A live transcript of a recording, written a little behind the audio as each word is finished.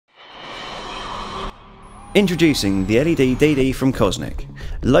Introducing the LED DD from Kosnic.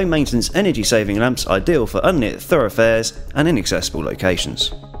 Low maintenance energy saving lamps ideal for unlit thoroughfares and inaccessible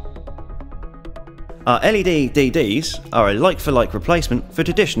locations. Our LED DDs are a like-for-like replacement for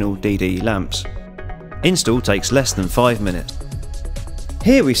traditional DD lamps. Install takes less than 5 minutes.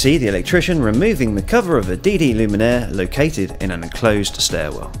 Here we see the electrician removing the cover of a DD luminaire located in an enclosed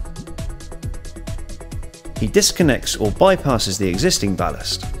stairwell. He disconnects or bypasses the existing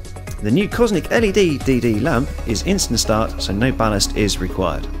ballast. The new Kosnic LED DD lamp is instant start, so no ballast is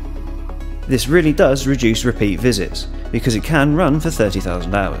required. This really does reduce repeat visits, because it can run for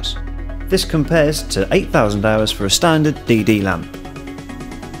 30,000 hours. This compares to 8,000 hours for a standard DD lamp.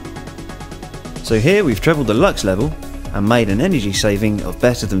 So here we've trebled the lux level and made an energy saving of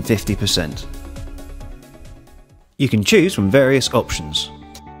better than 50%. You can choose from various options.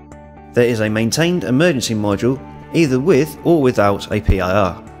 There is a maintained emergency module either with or without a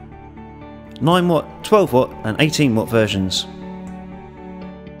PIR. 9 watt, 12 watt and 18 watt versions.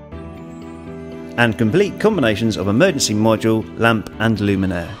 And complete combinations of emergency module, lamp and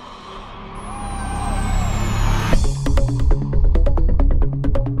luminaire.